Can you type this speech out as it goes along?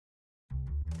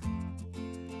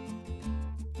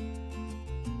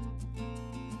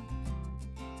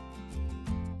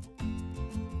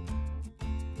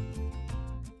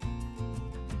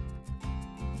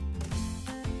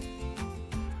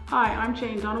Hi, I'm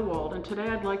Jane Dunawald, and today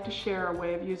I'd like to share a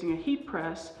way of using a heat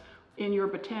press in your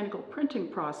botanical printing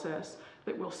process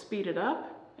that will speed it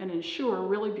up and ensure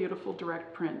really beautiful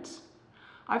direct prints.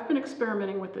 I've been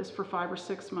experimenting with this for 5 or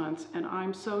 6 months, and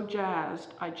I'm so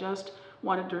jazzed. I just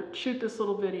wanted to shoot this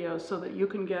little video so that you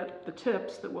can get the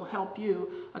tips that will help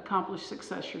you accomplish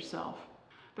success yourself.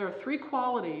 There are 3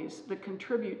 qualities that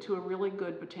contribute to a really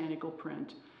good botanical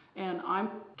print, and I'm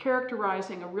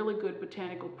characterizing a really good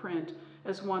botanical print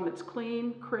as one that's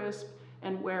clean, crisp,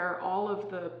 and where all of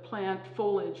the plant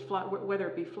foliage, whether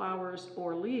it be flowers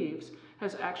or leaves,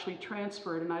 has actually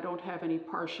transferred and I don't have any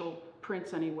partial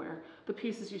prints anywhere. The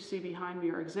pieces you see behind me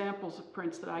are examples of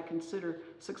prints that I consider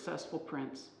successful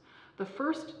prints. The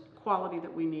first quality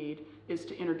that we need is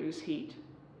to introduce heat,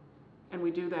 and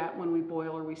we do that when we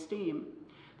boil or we steam.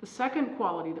 The second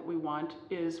quality that we want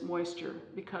is moisture,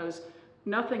 because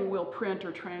nothing will print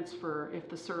or transfer if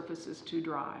the surface is too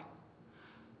dry.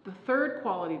 The third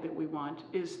quality that we want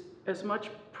is as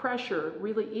much pressure,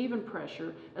 really even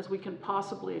pressure, as we can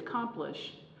possibly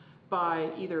accomplish by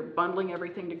either bundling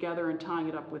everything together and tying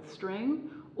it up with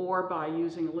string, or by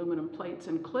using aluminum plates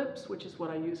and clips, which is what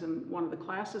I use in one of the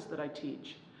classes that I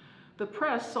teach. The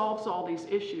press solves all these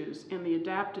issues in the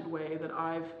adapted way that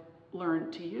I've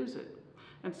learned to use it.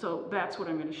 And so that's what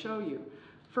I'm going to show you.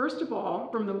 First of all,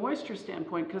 from the moisture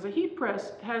standpoint, because a heat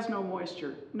press has no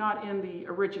moisture, not in the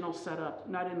original setup,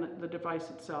 not in the device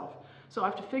itself. So I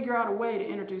have to figure out a way to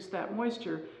introduce that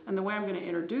moisture, and the way I'm going to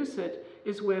introduce it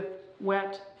is with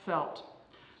wet felt.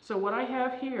 So what I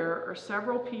have here are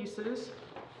several pieces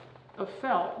of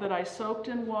felt that I soaked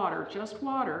in water, just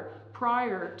water,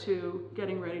 prior to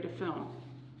getting ready to film.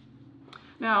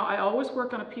 Now, I always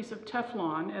work on a piece of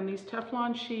Teflon, and these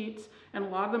Teflon sheets and a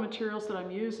lot of the materials that I'm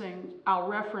using, I'll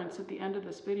reference at the end of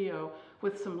this video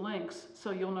with some links so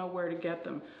you'll know where to get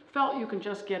them. Felt you can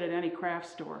just get at any craft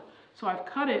store. So I've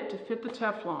cut it to fit the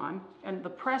Teflon, and the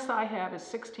press I have is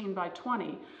 16 by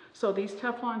 20. So these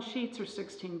Teflon sheets are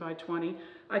 16 by 20.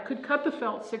 I could cut the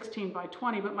felt 16 by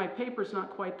 20, but my paper's not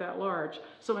quite that large.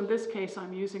 So in this case,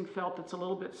 I'm using felt that's a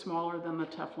little bit smaller than the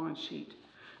Teflon sheet.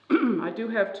 I do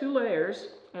have 2 layers,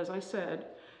 as I said,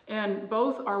 and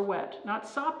both are wet. Not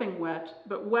sopping wet,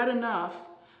 but wet enough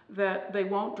that they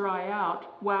won't dry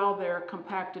out while they're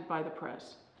compacted by the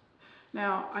press.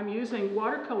 Now, I'm using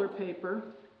watercolor paper,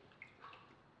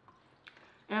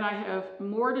 and I have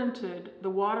mordanted the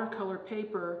watercolor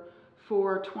paper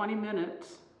for 20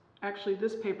 minutes. Actually,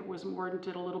 this paper was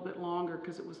mordanted a little bit longer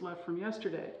because it was left from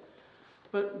yesterday.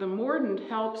 But the mordant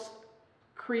helps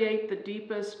create the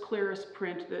deepest, clearest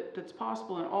print that's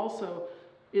possible, and also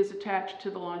is attached to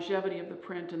the longevity of the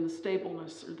print and the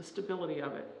stableness or the stability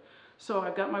of it. So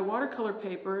I've got my watercolor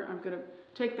paper. I'm going to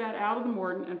take that out of the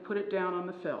mordant and put it down on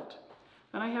the felt.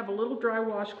 Then I have a little dry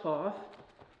washcloth,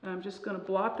 and I'm just going to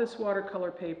blot this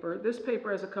watercolor paper. This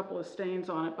paper has a couple of stains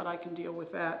on it, but I can deal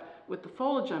with that with the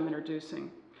foliage I'm introducing.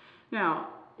 Now,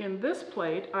 in this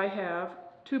plate, I have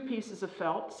 2 pieces of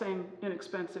felt, same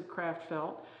inexpensive craft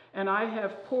felt, and I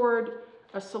have poured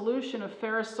a solution of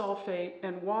ferrous sulfate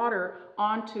and water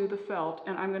onto the felt,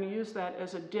 and I'm going to use that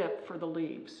as a dip for the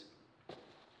leaves.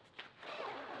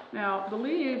 Now, the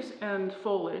leaves and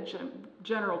foliage, in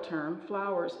general term,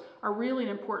 flowers, are really an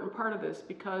important part of this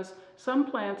because some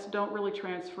plants don't really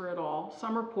transfer at all.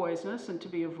 Some are poisonous and to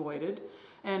be avoided.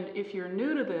 And if you're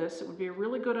new to this, it would be a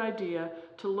really good idea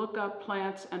to look up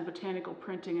plants and botanical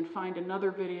printing and find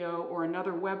another video or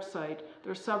another website.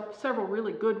 There's several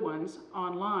really good ones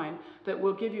online that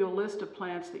will give you a list of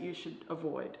plants that you should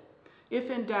avoid.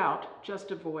 If in doubt, just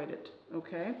avoid it,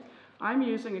 okay? I'm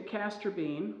using a castor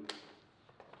bean,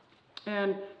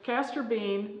 and castor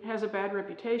bean has a bad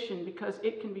reputation because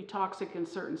it can be toxic in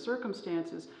certain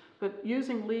circumstances, but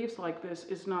using leaves like this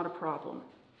is not a problem.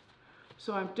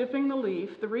 So I'm dipping the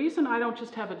leaf. The reason I don't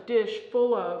just have a dish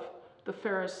full of the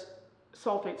ferrous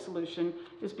sulfate solution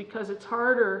is because it's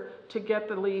harder to get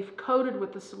the leaf coated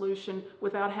with the solution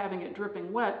without having it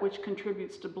dripping wet, which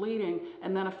contributes to bleeding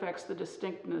and then affects the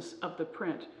distinctness of the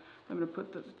print. I'm going to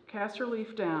put the castor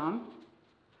leaf down,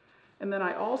 and then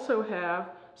I also have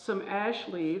some ash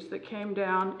leaves that came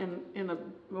down in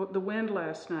the wind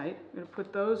last night. I'm going to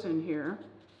put those in here.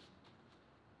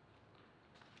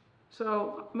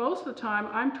 So most of the time,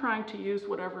 I'm trying to use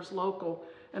whatever's local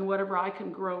and whatever I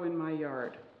can grow in my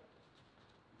yard.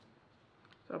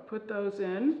 So I'll put those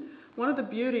in. One of the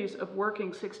beauties of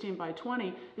working 16 by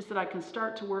 20 is that I can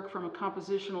start to work from a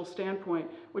compositional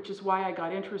standpoint, which is why I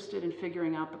got interested in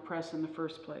figuring out the press in the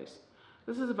first place.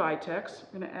 This is a Vitex.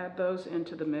 I'm going to add those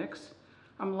into the mix.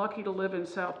 I'm lucky to live in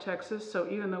South Texas, so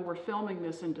even though we're filming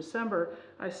this in December,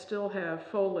 I still have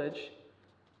foliage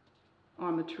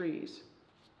on the trees.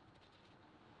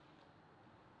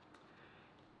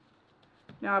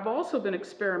 Now, I've also been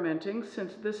experimenting,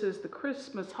 since this is the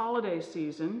Christmas holiday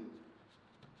season,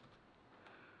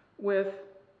 with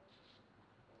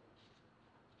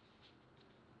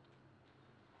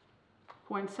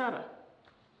poinsettia.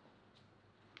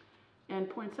 And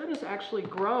poinsettias actually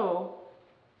grow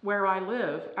where I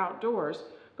live, outdoors,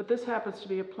 but this happens to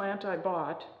be a plant I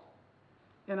bought,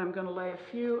 and I'm going to lay a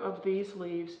few of these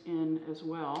leaves in as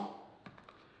well.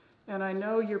 And I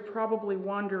know you're probably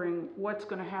wondering what's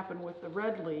going to happen with the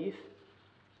red leaf,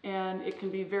 and it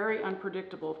can be very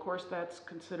unpredictable. Of course, that's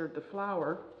considered the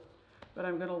flower, but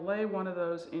I'm going to lay one of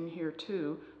those in here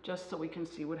too, just so we can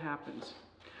see what happens.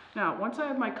 Now, once I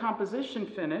have my composition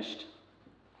finished,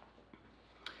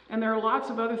 and there are lots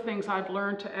of other things I've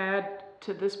learned to add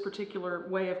to this particular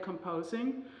way of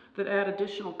composing that add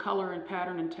additional color and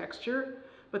pattern and texture,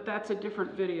 but that's a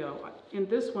different video. In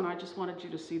this one, I just wanted you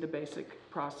to see the basic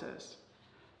process.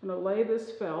 I'm going to lay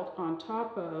this felt on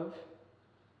top of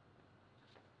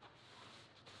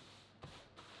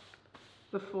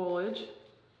the foliage.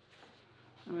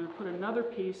 I'm going to put another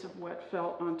piece of wet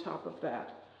felt on top of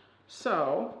that.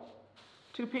 So,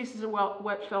 2 pieces of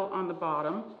wet felt on the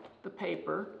bottom, the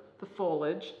paper, the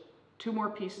foliage, 2 more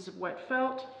pieces of wet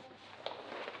felt,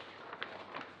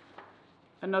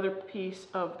 another piece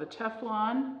of the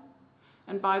Teflon.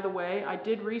 And by the way, I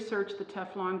did research the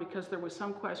Teflon because there was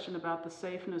some question about the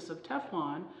safeness of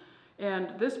Teflon.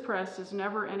 And this press is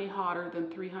never any hotter than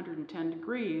 310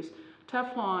 degrees.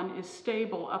 Teflon is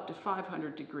stable up to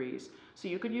 500 degrees. So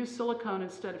you could use silicone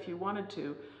instead if you wanted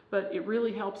to, but it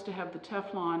really helps to have the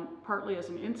Teflon partly as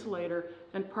an insulator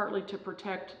and partly to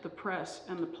protect the press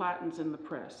and the platens in the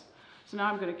press. So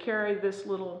now I'm going to carry this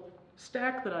little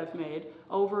stack that I've made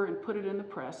over and put it in the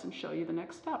press and show you the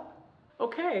next step.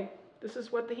 Okay, this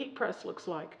is what the heat press looks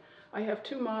like. I have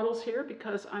 2 models here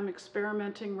because I'm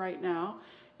experimenting right now,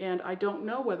 and I don't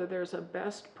know whether there's a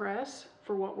best press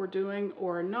for what we're doing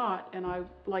or not, and I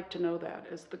like to know that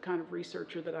as the kind of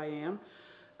researcher that I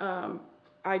am.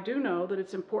 I do know that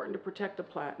it's important to protect the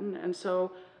platen, and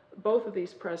so both of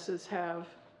these presses have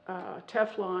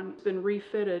Teflon been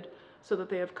refitted so that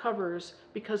they have covers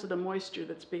because of the moisture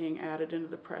that's being added into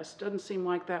the press. Doesn't seem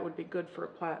like that would be good for a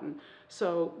platen.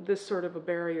 So this sort of a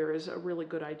barrier is a really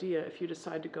good idea if you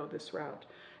decide to go this route.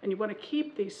 And you want to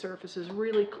keep these surfaces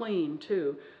really clean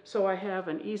too. So I have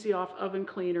an easy off oven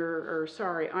cleaner,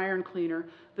 iron cleaner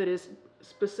that is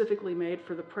specifically made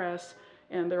for the press,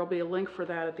 and there'll be a link for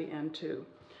that at the end too.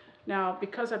 Now,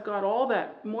 because I've got all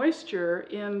that moisture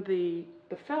in the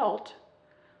felt,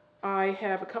 I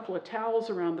have a couple of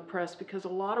towels around the press because a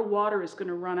lot of water is going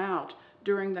to run out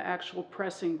during the actual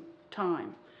pressing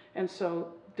time. And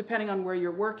so, depending on where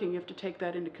you're working, you have to take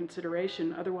that into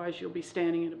consideration. Otherwise, you'll be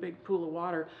standing in a big pool of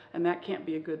water, and that can't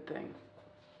be a good thing.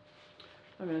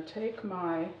 I'm going to take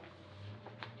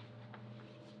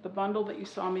the bundle that you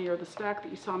saw me, or the stack that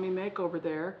you saw me make over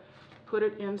there, put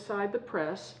it inside the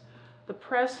press. The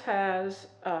press has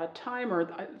a timer.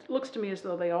 It looks to me as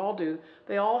though they all do.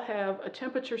 They all have a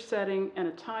temperature setting and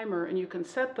a timer, and you can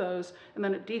set those, and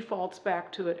then it defaults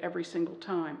back to it every single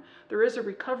time. There is a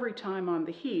recovery time on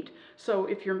the heat, so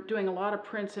if you're doing a lot of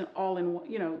prints in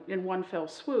one fell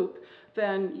swoop,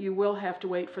 then you will have to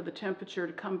wait for the temperature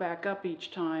to come back up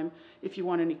each time if you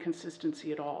want any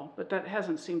consistency at all. But that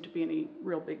hasn't seemed to be any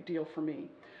real big deal for me.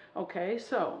 Okay,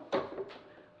 so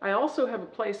I also have a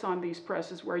place on these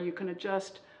presses where you can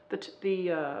adjust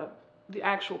the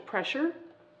actual pressure,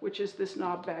 which is this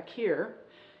knob back here.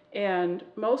 And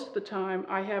most of the time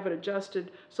I have it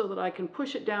adjusted so that I can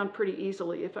push it down pretty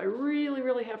easily. If I really,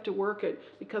 really have to work it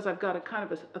because I've got a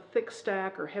kind of a thick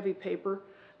stack or heavy paper,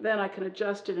 then I can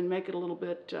adjust it and make it a little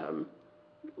bit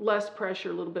less pressure,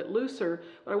 a little bit looser.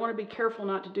 But I want to be careful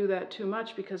not to do that too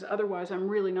much because otherwise I'm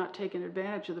really not taking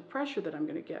advantage of the pressure that I'm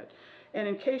going to get. And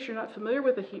in case you're not familiar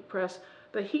with a heat press,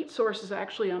 the heat source is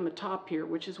actually on the top here,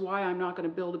 which is why I'm not going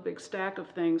to build a big stack of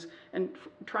things and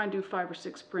try and do 5 or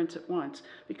 6 prints at once,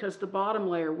 because the bottom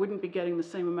layer wouldn't be getting the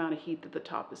same amount of heat that the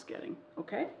top is getting.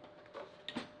 Okay?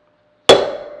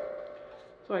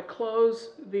 So I close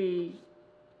the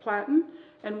platen,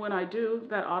 and when I do,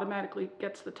 that automatically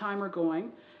gets the timer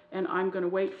going, and I'm going to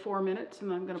wait 4 minutes,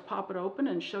 and I'm going to pop it open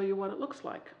and show you what it looks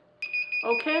like.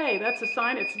 Okay, that's a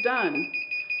sign it's done.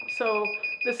 So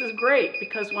this is great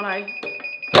because when I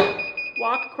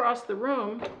walk across the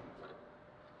room,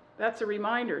 that's a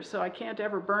reminder, so I can't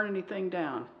ever burn anything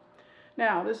down.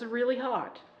 Now, this is really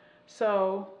hot,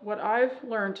 so what I've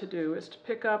learned to do is to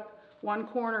pick up one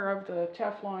corner of the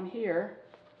Teflon here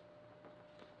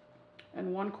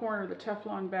and one corner of the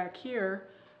Teflon back here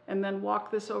and then walk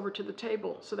this over to the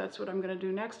table. So that's what I'm going to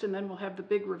do next, and then we'll have the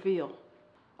big reveal.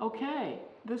 Okay,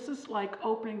 this is like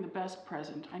opening the best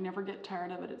present. I never get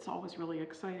tired of it. It's always really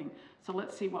exciting. So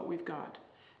let's see what we've got.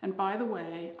 And by the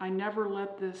way, I never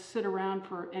let this sit around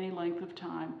for any length of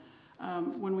time.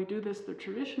 When we do this the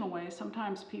traditional way,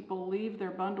 sometimes people leave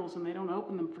their bundles and they don't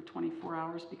open them for 24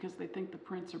 hours because they think the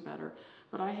prints are better.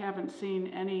 But I haven't seen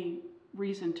any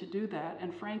reason to do that,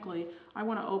 and frankly, I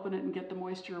want to open it and get the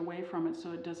moisture away from it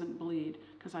so it doesn't bleed,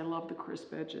 because I love the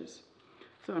crisp edges.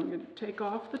 So I'm going to take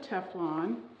off the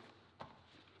Teflon,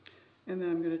 and then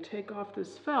I'm going to take off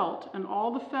this felt, and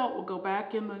all the felt will go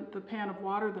back in the pan of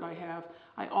water that I have.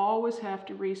 I always have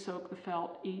to re-soak the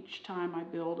felt each time I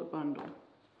build a bundle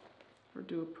or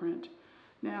do a print.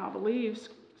 Now the leaves,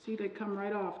 see, they come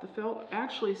right off. The felt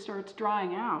actually starts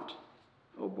drying out.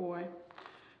 Oh boy.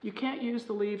 You can't use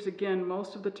the leaves again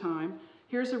most of the time.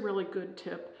 Here's a really good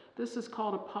tip. This is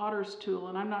called a potter's tool,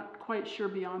 and I'm not quite sure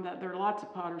beyond that. There are lots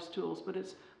of potter's tools, but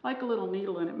it's like a little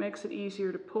needle, and it makes it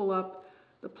easier to pull up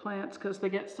the plants because they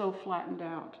get so flattened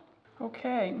out.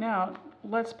 Okay, now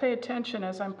let's pay attention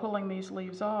as I'm pulling these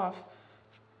leaves off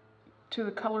to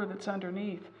the color that's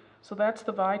underneath. So that's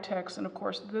the Vitex, and of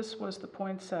course this was the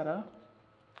poinsettia.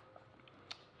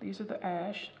 These are the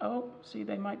ash. Oh, see,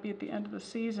 they might be at the end of the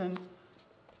season.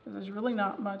 There's really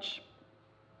not much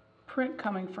print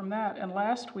coming from that, and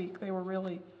last week they were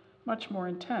really much more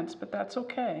intense, but that's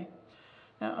okay.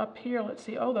 Now up here, let's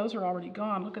see, oh, those are already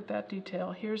gone. Look at that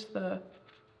detail. Here's the,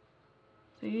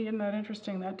 see, isn't that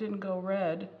interesting? That didn't go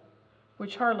red,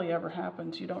 which hardly ever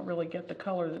happens. You don't really get the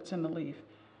color that's in the leaf.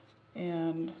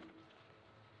 And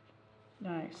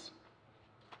nice.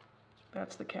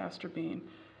 That's the castor bean.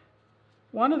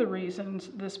 One of the reasons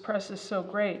this press is so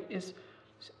great is,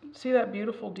 see that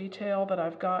beautiful detail that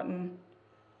I've gotten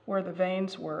where the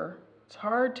veins were? It's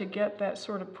hard to get that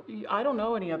sort of, I don't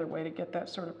know any other way to get that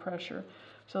sort of pressure.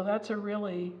 So that's a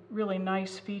really, really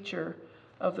nice feature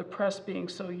of the press being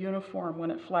so uniform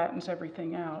when it flattens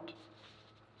everything out.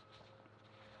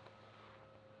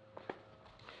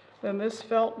 Then this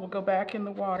felt will go back in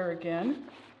the water again.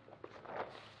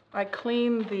 I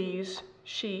clean these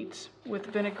sheets with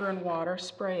vinegar and water,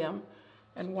 spray them,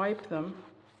 and wipe them.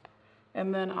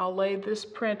 And then I'll lay this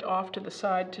print off to the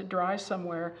side to dry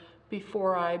somewhere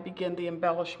before I begin the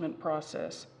embellishment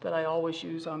process that I always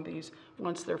use on these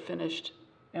once they're finished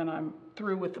and I'm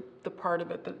through with the part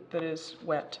of it that is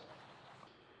wet.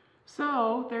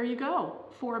 So there you go,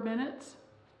 4 minutes,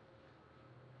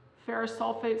 ferrous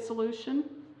sulfate solution,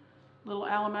 little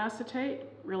alum acetate,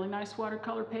 really nice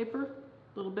watercolor paper,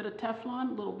 a little bit of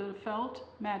Teflon, a little bit of felt,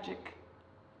 magic,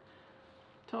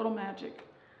 total magic.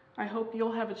 I hope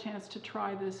you'll have a chance to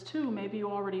try this too. Maybe you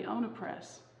already own a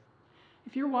press.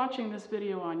 If you're watching this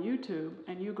video on YouTube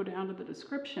and you go down to the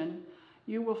description,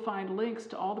 you will find links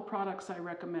to all the products I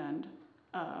recommend.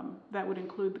 That would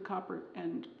include the copper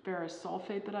and ferrous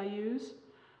sulfate that I use.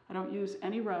 I don't use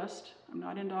any rust. I'm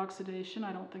not into oxidation.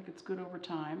 I don't think it's good over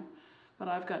time. But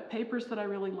I've got papers that I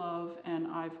really love, and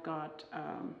I've got,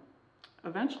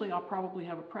 eventually I'll probably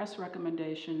have a press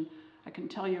recommendation. I can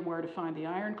tell you where to find the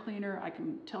iron cleaner. I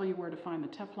can tell you where to find the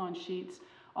Teflon sheets.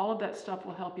 All of that stuff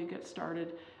will help you get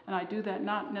started. And I do that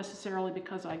not necessarily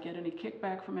because I get any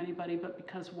kickback from anybody, but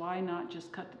because why not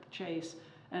just cut to the chase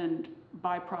and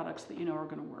buy products that you know are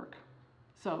going to work.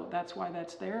 So that's why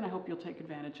that's there, and I hope you'll take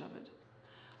advantage of it.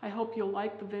 I hope you'll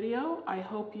like the video. I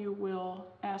hope you will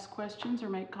ask questions or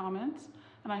make comments.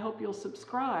 And I hope you'll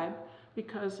subscribe,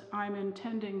 because I'm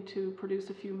intending to produce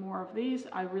a few more of these.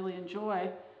 I really enjoy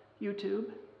YouTube,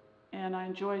 and I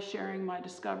enjoy sharing my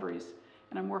discoveries,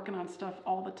 and I'm working on stuff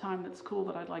all the time that's cool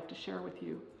that I'd like to share with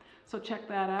you. So check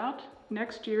that out.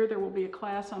 Next year there will be a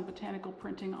class on botanical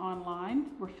printing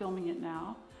online. We're filming it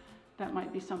now. That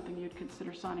might be something you'd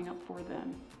consider signing up for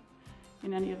then.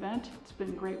 In any event, it's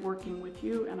been great working with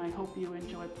you, and I hope you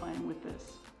enjoy playing with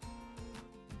this.